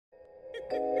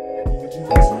Thanks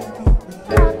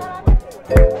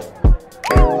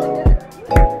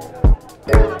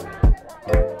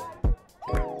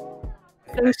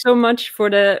so much for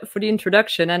the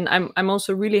introduction, and I'm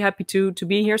also really happy to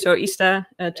be here. So Ista,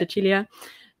 Cecilia,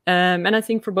 and I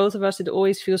think for both of us, it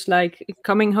always feels like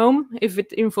coming home if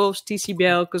it involves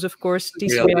TCBL, because of course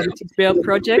TCBL, the TCBL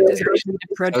project is actually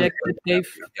the project that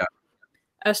gave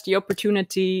us the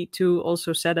opportunity to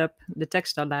also set up the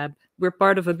Textile Lab. We're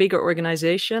part of a bigger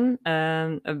organization,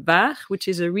 Waag, which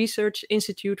is a research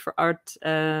institute for art,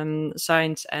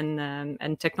 science,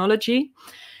 and technology.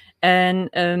 And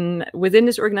within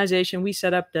this organization, we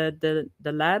set up the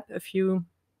lab more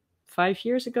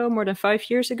than 5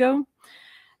 years ago.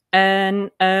 And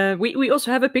we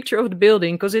also have a picture of the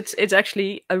building, because it's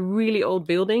actually a really old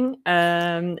building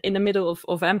in the middle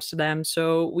of Amsterdam.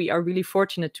 So we are really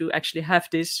fortunate to actually have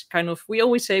this kind of, we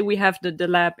always say we have the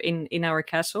lab in our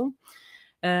castle.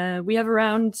 We have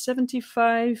around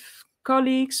 75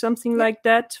 colleagues, something like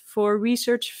that, for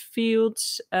research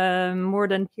fields, more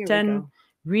than 10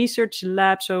 research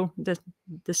labs. So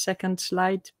the second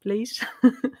slide, please.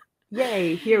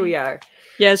 Yay, here we are.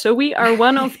 Yeah, so we are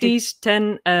one of these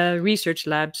 10 research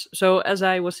labs. So as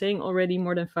I was saying already,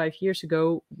 more than 5 years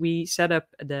ago, we set up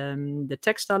the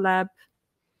Textile Lab.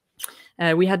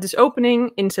 We had this opening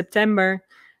in September.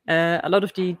 A lot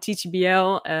of the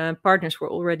TCBL partners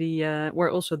were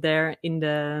also there in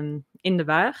the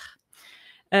Waag.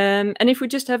 And if we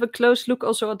just have a close look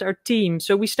also at our team.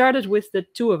 So we started with the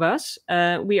 2 of us.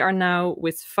 We are now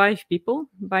with 5 people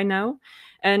by now.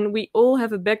 And we all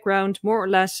have a background more or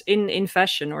less in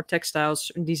fashion or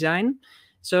textiles design.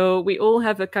 So we all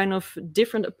have a kind of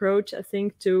different approach, I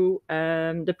think, to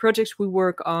the projects we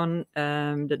work on,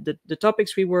 the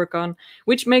topics we work on,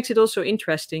 which makes it also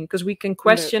interesting, because we can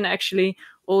question actually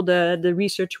all the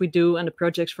research we do and the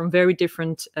projects from very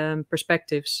different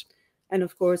perspectives. And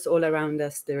of course, all around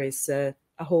us, there is a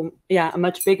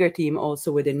much bigger team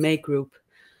also within Make Group,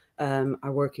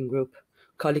 our working group.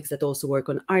 Colleagues that also work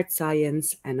on art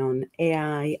science and on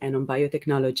AI and on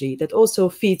biotechnology, that also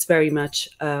feeds very much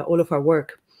all of our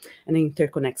work and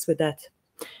interconnects with that.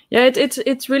 Yeah,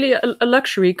 it's really a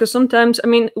luxury, because sometimes, I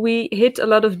mean, we hit a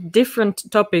lot of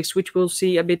different topics, which we'll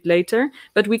see a bit later,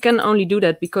 but we can only do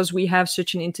that because we have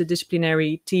such an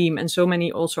interdisciplinary team and so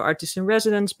many also artists in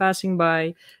residence passing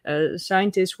by,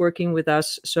 scientists working with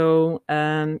us. So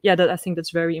I think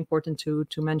that's very important to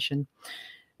mention.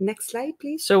 Next slide,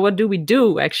 please. So what do we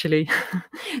do, actually?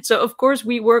 So, of course,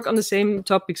 we work on the same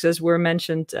topics as were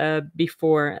mentioned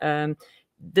before.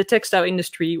 The textile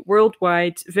industry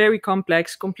worldwide, very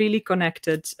complex, completely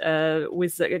connected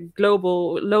with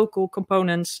global, local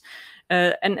components.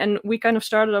 And we kind of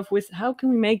started off with, how can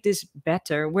we make this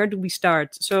better? Where do we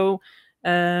start? So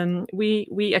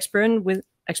we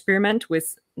experiment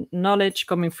with knowledge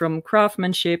coming from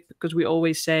craftsmanship, because we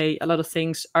always say a lot of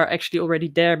things are actually already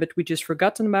there, but we just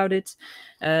forgotten about it.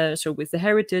 So with the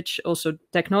heritage, also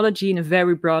technology in a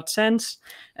very broad sense,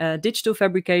 digital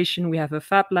fabrication, we have a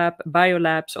fab lab,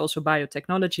 biolabs, also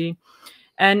biotechnology.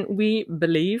 And we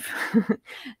believe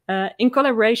in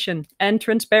collaboration and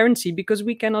transparency, because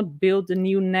we cannot build the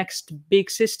new next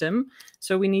big system.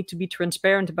 So we need to be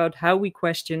transparent about how we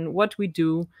question, what we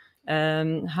do,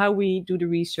 how we do the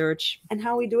research. And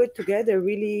how we do it together,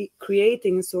 really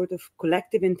creating a sort of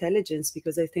collective intelligence,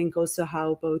 because I think also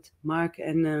how both Mark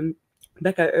and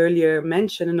Becca earlier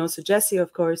mentioned, and also Jessie,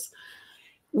 of course,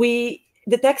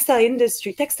 the textile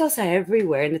industry, textiles are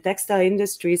everywhere, and the textile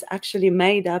industry is actually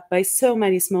made up by so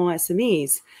many small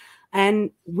SMEs.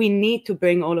 And we need to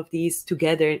bring all of these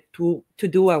together to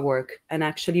do our work and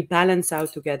actually balance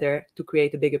out together to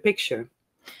create a bigger picture.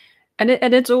 And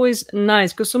it's always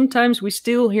nice, because sometimes we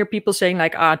still hear people saying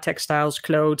like, textiles,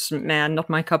 clothes, man, not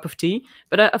my cup of tea.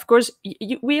 But of course,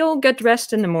 we all get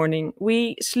rest in the morning.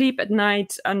 We sleep at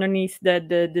night underneath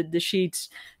the sheets.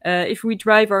 If we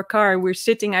drive our car, we're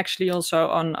sitting actually also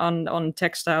on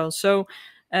textiles. So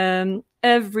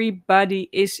everybody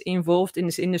is involved in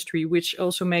this industry, which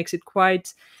also makes it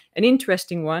quite an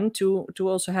interesting one to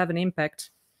also have an impact.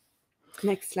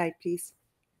 Next slide, please.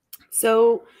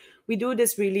 So we do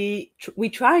this we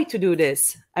try to do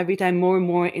this every time more and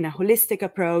more in a holistic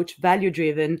approach,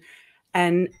 value-driven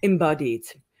and embodied.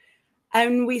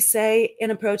 And we say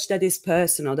an approach that is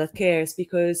personal, that cares,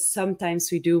 because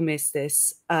sometimes we do miss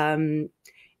this in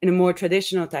a more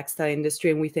traditional textile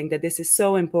industry. And we think that this is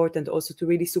so important also to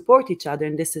really support each other.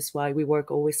 And this is why we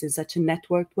work always in such a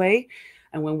networked way.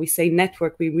 And when we say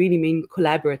network, we really mean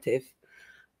collaborative.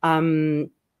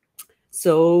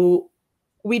 So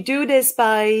We do this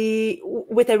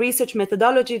with a research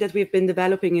methodology that we've been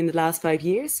developing in the last 5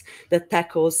 years that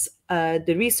tackles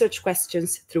the research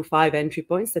questions through 5 entry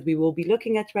points that we will be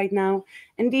looking at right now.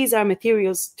 And these are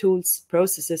materials, tools,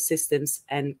 processes, systems,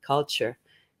 and culture.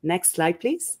 Next slide,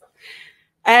 please.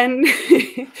 And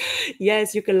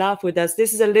yes, you can laugh with us.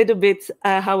 This is a little bit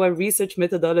how our research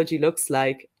methodology looks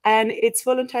like. And it's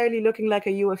voluntarily looking like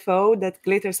a UFO that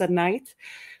glitters at night,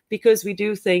 because we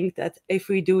do think that if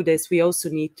we do this, we also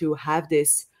need to have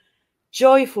this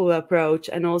joyful approach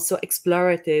and also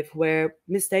explorative, where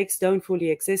mistakes don't fully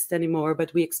exist anymore,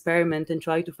 but we experiment and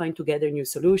try to find together new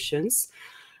solutions.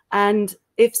 And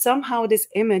if somehow this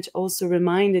image also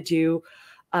reminded you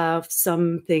of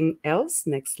something else,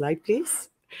 next slide, please.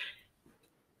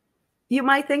 You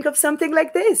might think of something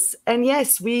like this. And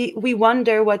yes, we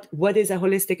wonder what is a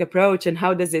holistic approach and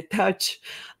how does it touch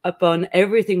upon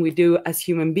everything we do as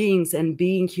human beings, and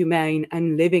being humane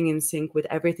and living in sync with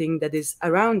everything that is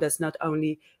around us, not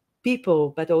only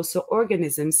people, but also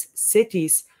organisms,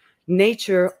 cities,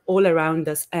 nature all around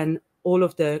us, and all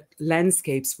of the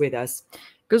landscapes with us.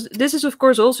 Because this is, of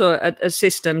course, also a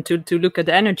system to look at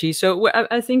energy. So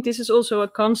I think this is also a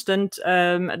constant.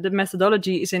 The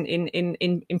methodology is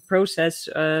in process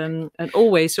and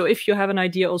always. So if you have an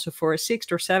idea also for a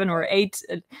 6th or 7th or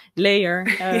 8th layer,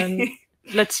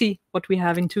 let's see what we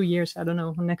have in 2 years. I don't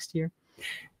know, next year.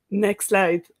 Next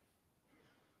slide.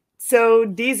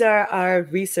 So these are our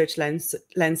research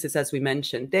lenses, as we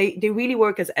mentioned. They really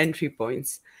work as entry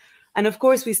points. And of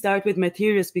course, we start with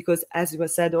materials because, as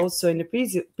was said also in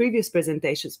the previous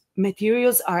presentations,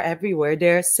 materials are everywhere.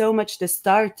 They're so much the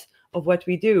start of what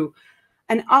we do.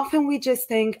 And often we just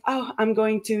think, oh, I'm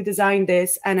going to design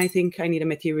this, and I think I need a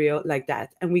material like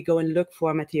that. And we go and look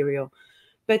for a material.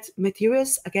 But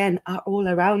materials, again, are all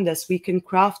around us. We can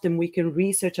craft them. We can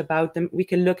research about them. We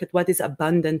can look at what is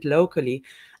abundant locally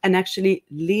and actually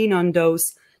lean on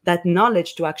that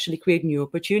knowledge to actually create new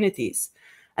opportunities.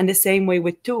 And the same way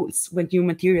with tools. When new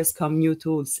materials come, new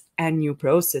tools and new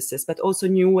processes, but also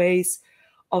new ways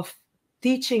of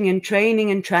teaching and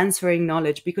training and transferring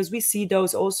knowledge, because we see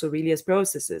those also really as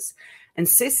processes. And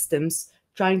systems,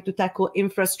 trying to tackle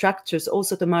infrastructures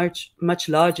also at a much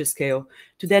larger scale,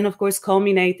 to then, of course,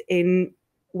 culminate in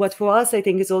what for us, I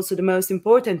think, is also the most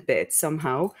important bit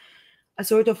somehow, a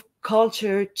sort of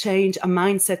culture change, a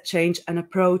mindset change, an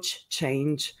approach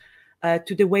change.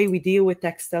 To the way we deal with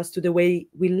textiles, to the way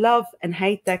we love and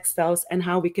hate textiles, and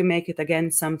how we can make it, again,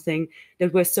 something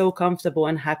that we're so comfortable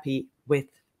and happy with.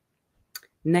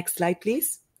 Next slide,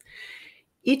 please.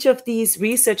 Each of these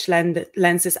research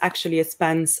lenses actually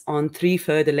expands on 3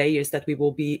 further layers that we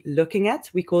will be looking at.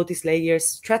 We call these layers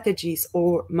strategies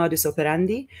or modus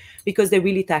operandi, because they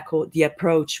really tackle the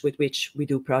approach with which we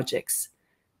do projects.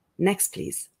 Next,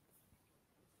 please.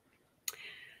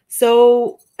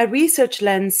 So a research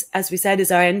lens, as we said, is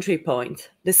our entry point.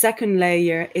 The second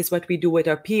layer is what we do with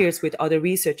our peers, with other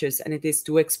researchers, and it is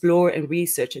to explore and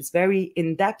research. It's very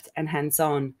in-depth and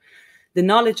hands-on. The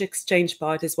knowledge exchange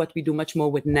part is what we do much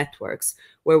more with networks,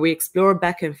 where we explore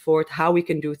back and forth how we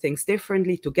can do things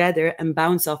differently together and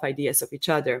bounce off ideas of each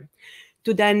other.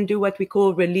 To then do what we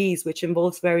call release, which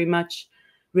involves very much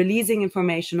releasing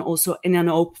information also in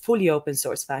a fully open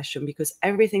source fashion, because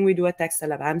everything we do at Textile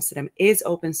Lab Amsterdam is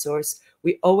open source.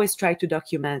 We always try to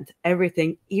document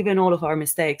everything, even all of our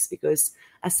mistakes, because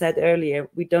as said earlier,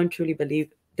 we don't truly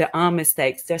believe there are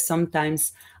mistakes. There's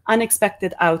sometimes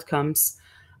unexpected outcomes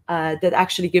that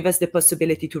actually give us the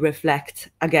possibility to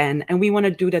reflect again. And we want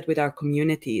to do that with our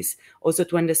communities, also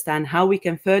to understand how we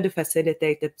can further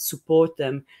facilitate them, support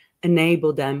them,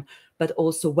 enable them, but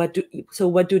also what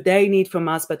do they need from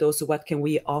us, but also what can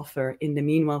we offer in the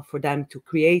meanwhile for them to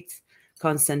create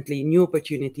constantly new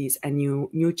opportunities and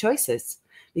new choices.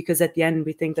 Because at the end,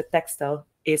 we think that textile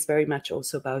is very much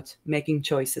also about making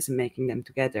choices and making them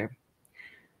together.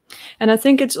 And I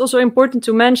think it's also important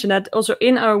to mention that also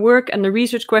in our work and the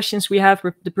research questions we have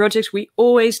with the projects, we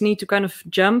always need to kind of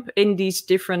jump in these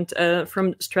different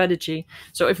from strategy.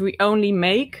 So if we only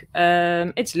make,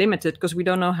 it's limited because we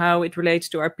don't know how it relates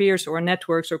to our peers or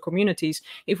networks or communities.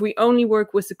 If we only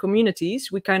work with the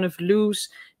communities, we kind of lose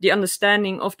the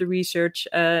understanding of the research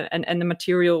and the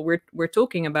material we're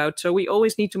talking about. So we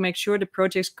always need to make sure the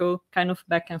projects go kind of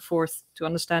back and forth to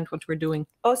understand what we're doing.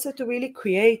 Also to really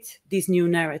create these new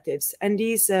narratives. And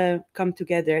these come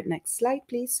together, next slide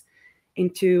please,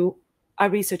 into our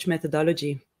research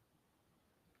methodology.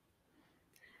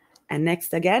 And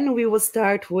next again, we will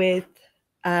start with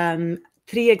 3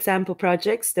 example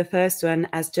projects. The first one,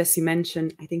 as Jessie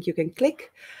mentioned, I think you can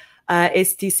click,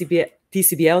 is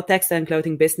TCBL, Textile and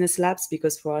Clothing Business Labs,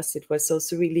 because for us it was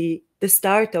also really the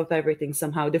start of everything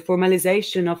somehow, the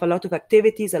formalization of a lot of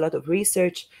activities, a lot of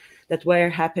research that were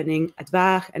happening at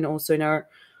Waag and also in our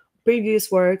previous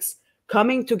works,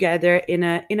 coming together in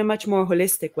a much more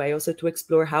holistic way, also to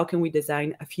explore how can we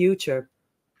design a future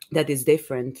that is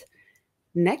different.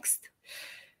 Next.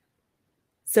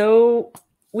 So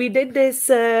we did this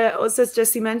also, as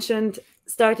Jessie mentioned,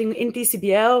 starting in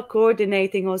TCBL,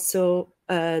 coordinating also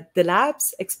the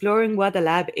labs, exploring what a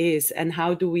lab is and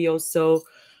how do we also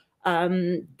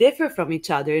differ from each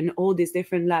other in all these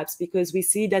different labs, because we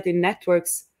see that in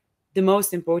networks, the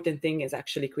most important thing is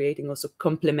actually creating also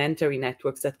complementary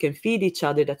networks that can feed each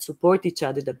other, that support each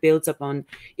other, that builds upon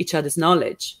each other's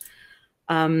knowledge.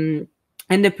 And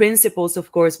the principles,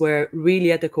 of course, were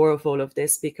really at the core of all of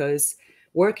this, because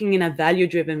working in a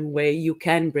value-driven way, you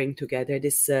can bring together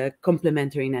these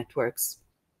complementary networks.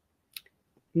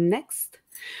 Next.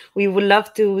 We would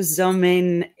love to zoom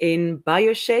in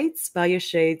Bioshades.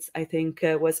 Bioshades, I think,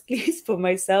 was, at least for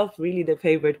myself, really the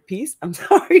favorite piece. I'm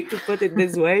sorry to put it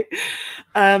this way.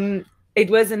 It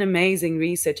was an amazing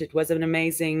research. It was an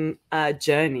amazing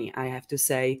journey, I have to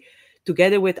say.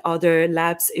 Together with other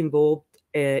labs involved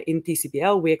in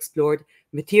TCBL, we explored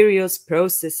materials,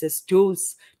 processes,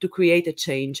 tools to create a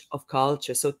change of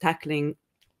culture. So tackling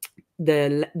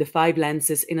the 5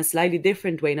 lenses in a slightly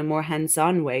different way, in a more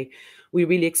hands-on way. We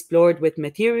really explored with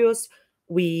materials.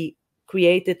 We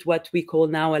created what we call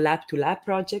now a lab-to-lab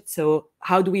project. So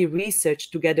how do we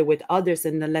research together with others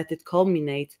and then let it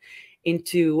culminate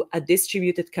into a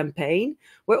distributed campaign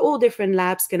where all different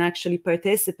labs can actually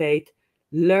participate,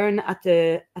 learn at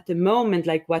the moment,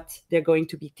 like what they're going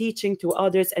to be teaching to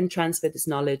others, and transfer this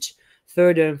knowledge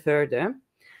further and further.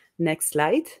 Next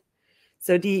slide.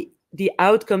 So the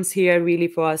outcomes here really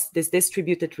for us, this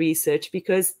distributed research,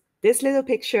 because this little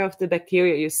picture of the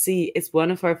bacteria you see is one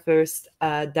of our first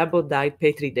double-dyed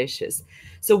Petri dishes.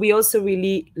 So we also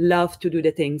really love to do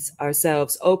the things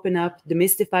ourselves, open up,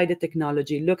 demystify the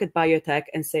technology, look at biotech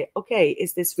and say, okay,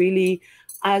 is this really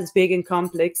as big and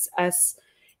complex as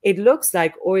it looks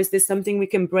like, or is this something we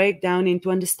can break down into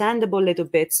understandable little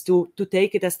bits to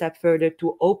take it a step further,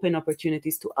 to open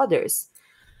opportunities to others?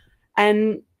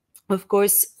 And of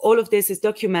course, all of this is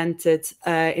documented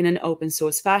in an open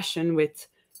source fashion with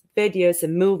videos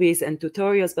and movies and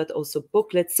tutorials, but also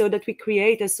booklets, so that we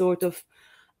create a sort of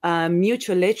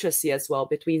mutual literacy as well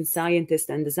between scientists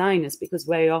and designers, because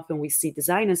very often we see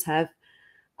designers have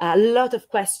a lot of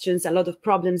questions, a lot of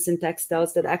problems in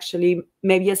textiles that actually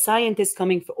maybe a scientist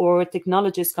coming or a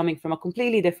technologist coming from a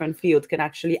completely different field can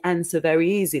actually answer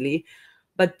very easily.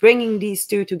 But bringing these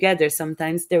two together,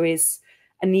 sometimes there is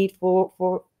a need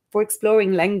for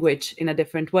exploring language in a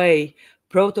different way,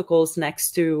 protocols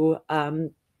next to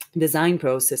design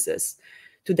processes,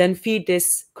 to then feed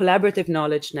this collaborative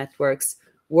knowledge networks,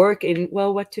 work in,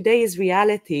 well, what today is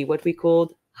reality, what we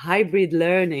called hybrid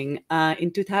learning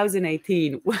in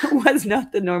 2018 was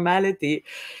not the normality.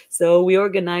 So we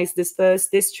organized this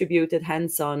first distributed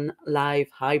hands-on live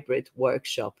hybrid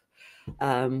workshop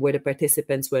where the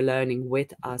participants were learning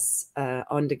with us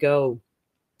on the go.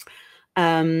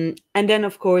 And then,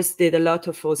 of course, did a lot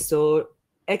of also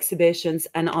exhibitions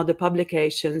and other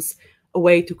publications, a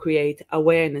way to create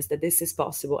awareness that this is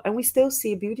possible. And we still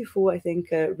see a beautiful, I think,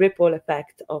 ripple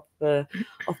effect of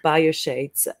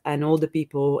Bioshades and all the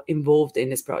people involved in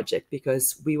this project,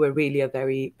 because we were really a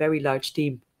very, very large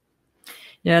team.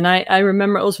 Yeah, and I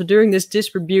remember also during this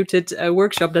distributed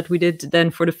workshop that we did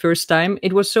then for the first time,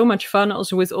 it was so much fun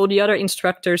also with all the other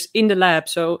instructors in the lab.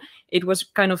 So it was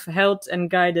kind of held and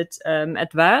guided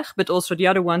at Waag, but also the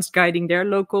other ones guiding their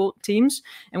local teams.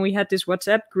 And we had this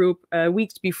WhatsApp group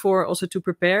weeks before also to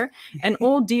prepare, and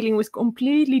all dealing with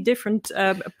completely different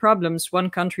problems. One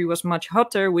country was much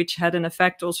hotter, which had an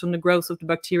effect also on the growth of the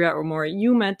bacteria, or more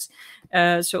humid.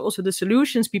 So also the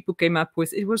solutions people came up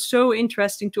with. It was so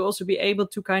interesting to also be able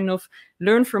to kind of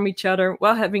learn from each other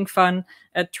while having fun,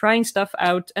 trying stuff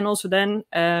out, and also then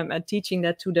teaching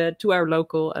that to our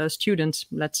local students,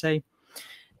 let's say.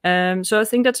 So I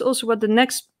think that's also what the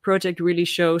next project really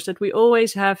shows, that we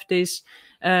always have this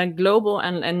global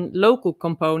and local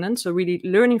component. So really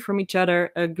learning from each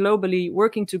other, globally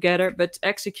working together, but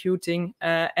executing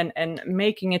and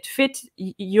making it fit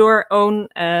your own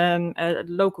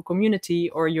local community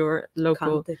or your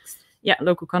local context. Yeah,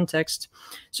 local context.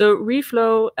 So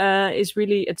Reflow is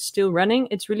really, it's still running.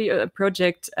 It's really a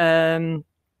project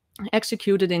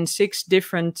executed in 6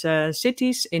 different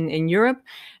cities in Europe,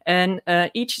 and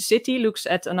each city looks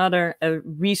at another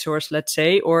resource, let's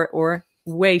say, or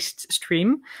waste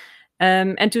stream.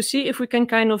 and to see if we can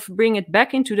kind of bring it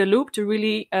back into the loop to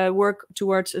really work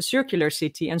towards a circular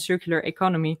city and circular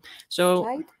economy. So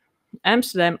Slide.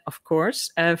 Amsterdam, of course,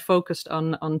 focused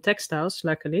on textiles,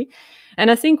 luckily.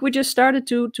 And I think we just started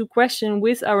to question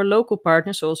with our local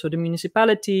partners, also the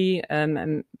municipality,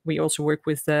 and we also work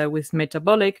with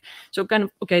Metabolic. So kind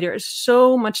of, okay, there is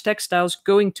so much textiles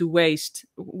going to waste.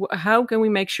 How can we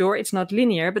make sure it's not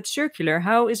linear, but circular?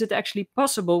 How is it actually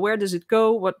possible? Where does it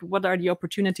go? What are the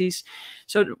opportunities?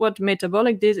 So what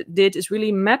Metabolic did is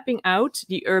really mapping out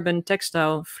the urban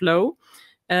textile flow.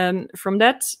 From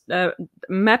that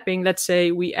mapping, let's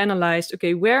say we analyzed,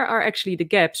 okay, where are actually the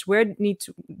gaps? Where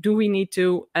do we need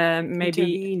to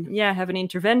maybe Intervene. have an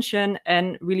intervention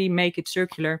and really make it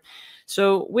circular?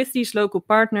 So with these local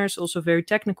partners, also very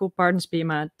technical partners,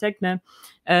 BMA Techne,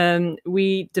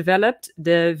 we developed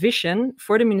the vision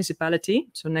for the municipality.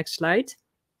 So next slide.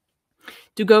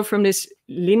 To go from this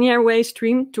linear waste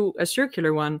stream to a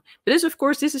circular one. But this, of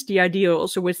course, this is the ideal,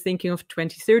 also with thinking of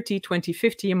 2030,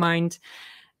 2050 in mind.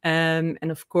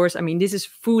 And of course, I mean, this is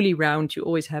fully round. You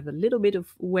always have a little bit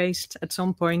of waste at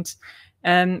some point.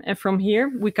 And from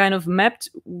here, we kind of mapped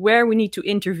where we need to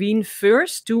intervene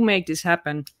first to make this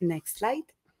happen. Next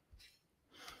slide.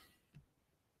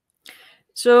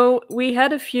 So we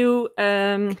had a few,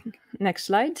 next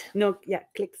slide. No, yeah,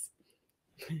 clicks.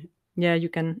 Yeah, you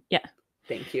can, yeah.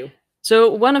 Thank you.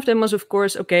 So one of them was, of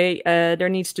course, okay, there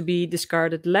needs to be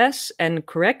discarded less and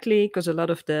correctly, because a lot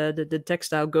of the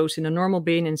textile goes in a normal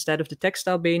bin instead of the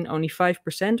textile bin. Only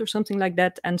 5% or something like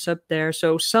that ends up there.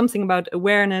 So something about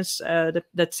awareness,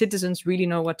 that citizens really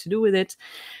know what to do with it.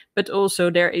 But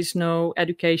also there is no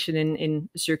education in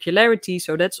circularity.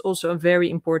 So that's also a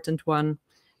very important one.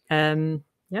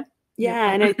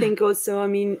 Yeah, and I think also, I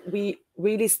mean, we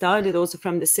really started also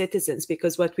from the citizens,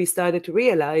 because what we started to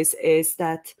realize is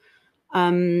that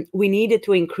we needed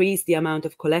to increase the amount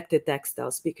of collected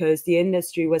textiles, because the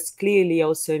industry was clearly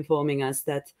also informing us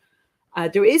that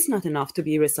there is not enough to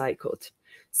be recycled.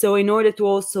 So in order to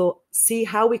also see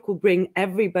how we could bring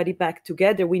everybody back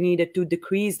together, we needed to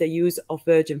decrease the use of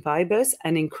virgin fibers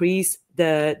and increase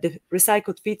the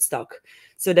recycled feedstock,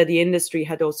 so that the industry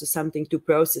had also something to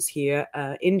process here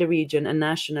in the region and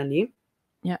nationally.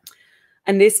 Yeah.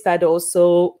 And this had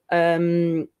also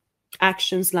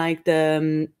actions like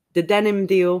the denim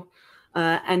deal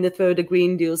and the further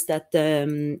green deals that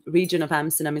the region of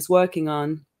Amsterdam is working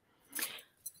on.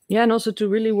 Yeah, and also to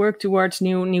really work towards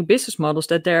new business models,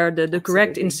 that there are the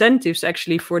correct incentives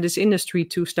actually for this industry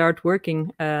to start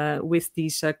working with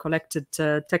these collected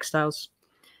textiles.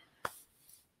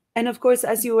 And of course,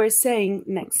 as you were saying,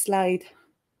 next slide,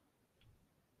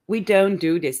 we don't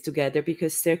do this together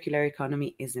because circular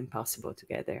economy is impossible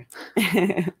together.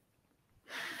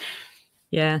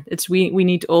 Yeah, it's we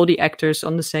need all the actors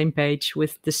on the same page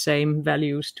with the same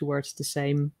values towards the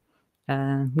same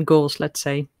goals, let's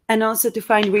say. And also to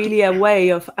find really a way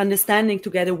of understanding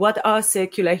together what are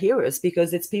circular heroes,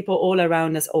 because it's people all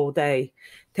around us all day.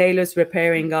 Tailors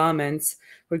repairing garments.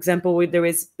 For example, there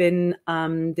has been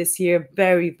this year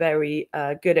very, very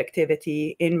good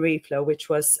activity in Reflow, which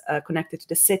was connected to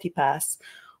the City Pass,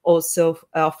 also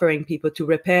offering people to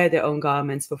repair their own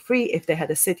garments for free if they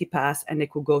had a City Pass, and they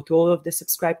could go to all of the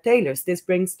subscribed tailors. This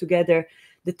brings together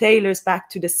the tailors back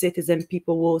to the cities, and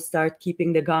people will start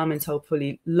keeping the garments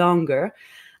hopefully longer.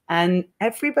 And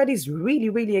everybody's really,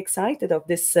 really excited of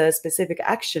this specific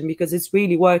action, because it's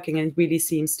really working and it really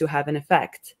seems to have an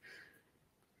effect.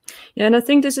 Yeah, and I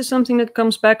think this is something that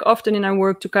comes back often in our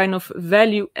work, to kind of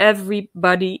value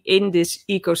everybody in this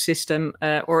ecosystem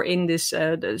or in this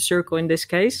circle in this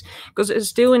case. Because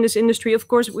still in this industry, of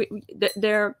course,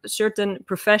 there are certain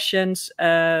professions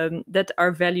that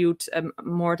are valued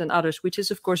more than others, which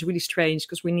is, of course, really strange,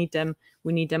 because we need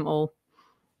them all.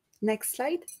 Next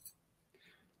slide.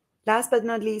 Last but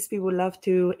not least, we would love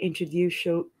to introduce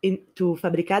you to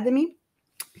Fabricademy,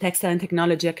 Textile and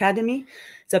Technology Academy.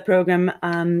 It's a program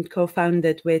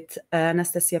co-founded with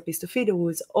Anastasia Pistofido, who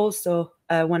is also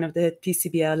one of the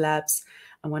TCBL labs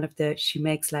and one of the She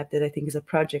Makes lab, that I think is a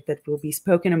project that will be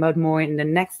spoken about more in the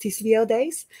next TCBL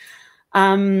Days.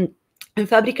 And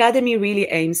Fabricademy really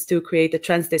aims to create a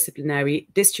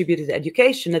transdisciplinary distributed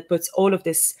education that puts all of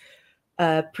this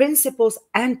principles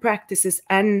and practices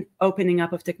and opening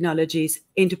up of technologies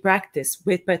into practice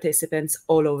with participants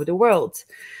all over the world.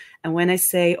 And when I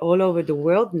say all over the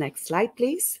world, next slide,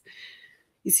 please.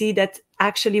 You see that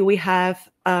actually we have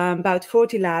about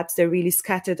 40 labs. They're really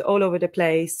scattered all over the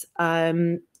place.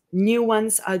 New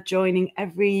ones are joining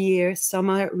every year. Some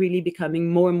are really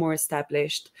becoming more and more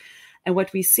established. And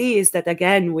what we see is that,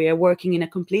 again, we are working in a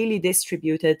completely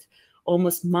distributed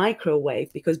almost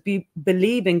microwave, because we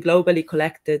believe in globally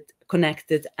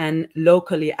connected and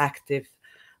locally active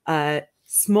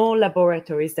small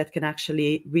laboratories that can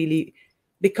actually really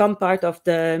become part of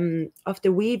the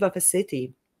weave of a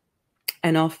city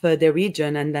and of the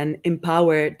region, and then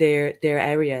empower their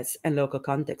areas and local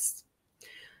contexts.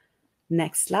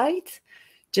 Next slide.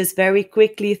 Just very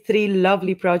quickly, 3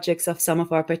 lovely projects of some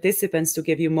of our participants to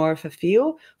give you more of a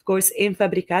feel. Of course, in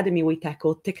Fabricademy, we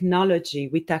tackle technology,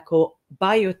 we tackle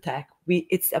biotech.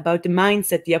 It's about the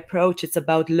mindset, the approach, it's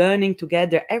about learning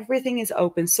together. Everything is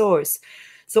open source.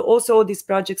 So also all these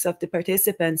projects of the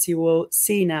participants you will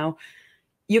see now,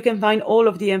 you can find all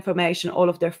of the information, all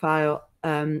of their file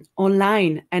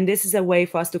online. And this is a way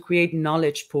for us to create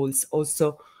knowledge pools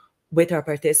also with our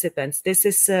participants. This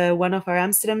is one of our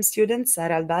Amsterdam students,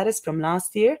 Sarah Alvarez, from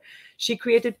last year. She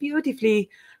created beautifully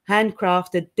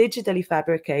handcrafted, digitally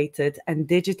fabricated, and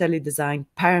digitally designed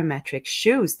parametric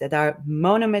shoes that are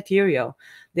monomaterial.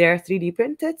 They are 3D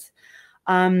printed.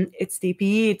 It's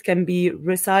DPE, it can be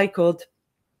recycled.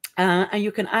 And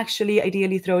you can actually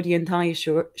ideally throw the entire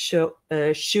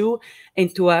shoe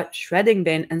into a shredding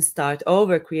bin and start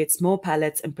over, create small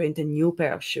pallets and print a new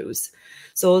pair of shoes.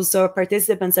 So also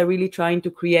participants are really trying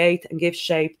to create and give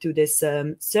shape to this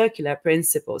circular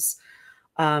principles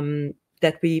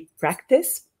that we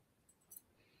practice,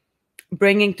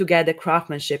 bringing together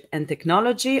craftsmanship and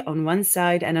technology on one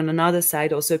side, and on another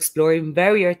side also exploring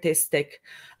very artistic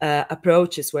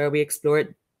approaches where we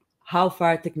explore how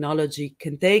far technology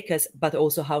can take us, but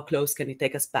also how close can it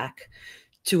take us back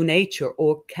to nature,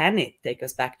 or can it take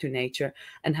us back to nature?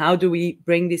 And how do we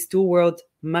bring these two worlds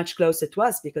much closer to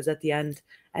us? Because at the end,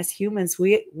 as humans,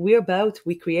 we're both,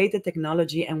 we created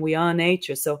technology and we are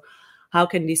nature. So how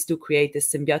can these two create this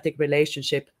symbiotic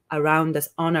relationship around us,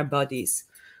 on our bodies?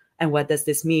 And what does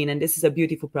this mean? And this is a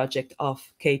beautiful project of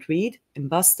Kate Reed in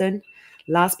Boston.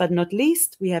 Last but not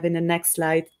least, we have in the next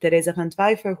slide, Teresa van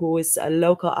Twijfer, who is a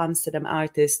local Amsterdam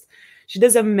artist. She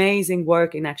does amazing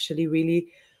work in actually really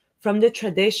from the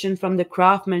tradition, from the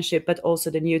craftsmanship, but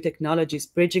also the new technologies,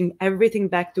 bridging everything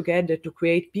back together to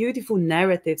create beautiful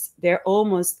narratives. They're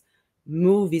almost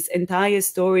movies, entire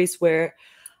stories where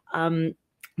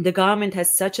the garment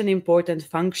has such an important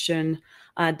function.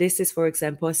 This is, for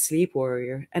example, a sleep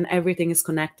warrior, and everything is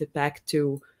connected back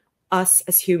to us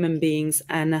as human beings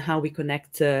and how we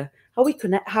connect,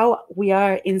 how we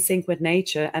are in sync with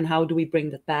nature, and how do we bring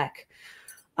that back.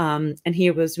 And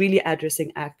here was really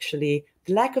addressing actually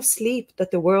the lack of sleep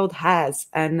that the world has,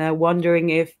 and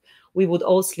wondering if we would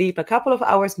all sleep a couple of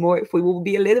hours more, if we will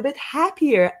be a little bit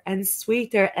happier and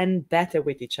sweeter and better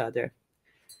with each other.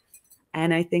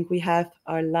 And I think we have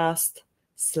our last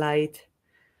slide.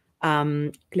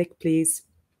 Click, please,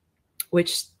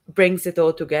 which brings it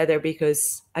all together,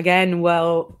 because again,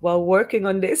 while working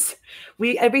on this,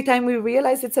 every time we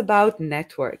realize it's about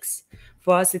networks.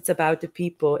 For us, it's about the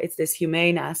people. It's this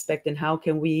humane aspect, and how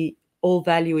can we all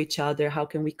value each other? How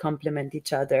can we complement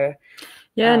each other?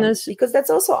 Yeah, because that's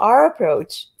also our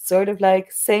approach, sort of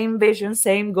like same vision,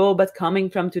 same goal, but coming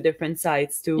from two different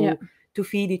sides to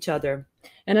feed each other.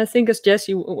 And I think, as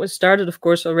Jessie was started, of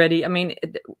course, already, I mean,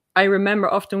 I remember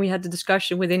often we had the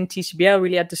discussion within TCBL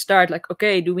really at the start, like,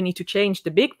 okay, do we need to change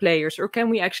the big players, or can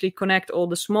we actually connect all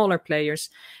the smaller players?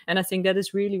 And I think that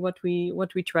is really what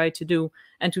we try to do,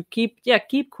 and to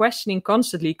keep questioning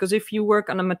constantly, because if you work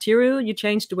on a material, you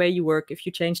change the way you work. If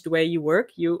you change the way you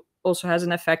work, you also has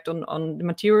an effect on the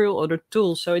material or the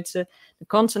tool. So it's a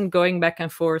constant going back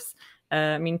and forth.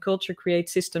 I mean, culture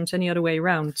creates systems any other way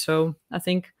around. So I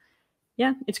think,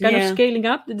 it's kind of scaling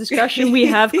up the discussion we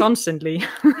have constantly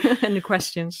and the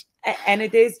questions. And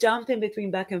it is jumping between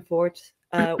back and forth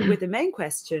with the main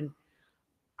question.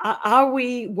 Are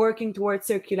we working towards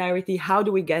circularity? How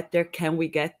do we get there? Can we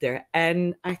get there?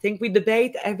 And I think we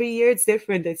debate every year. It's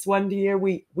different. It's one year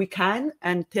we can,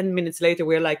 and 10 minutes later,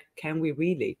 we're like, can we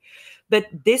really? But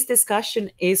this discussion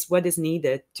is what is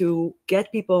needed to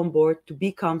get people on board, to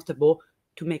be comfortable,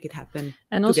 to make it happen.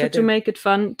 And also to make it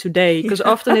fun today, because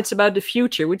often it's about the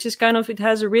future, which is kind of, it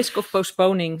has a risk of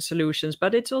postponing solutions,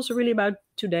 but it's also really about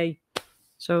today.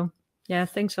 So yeah,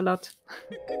 thanks a lot.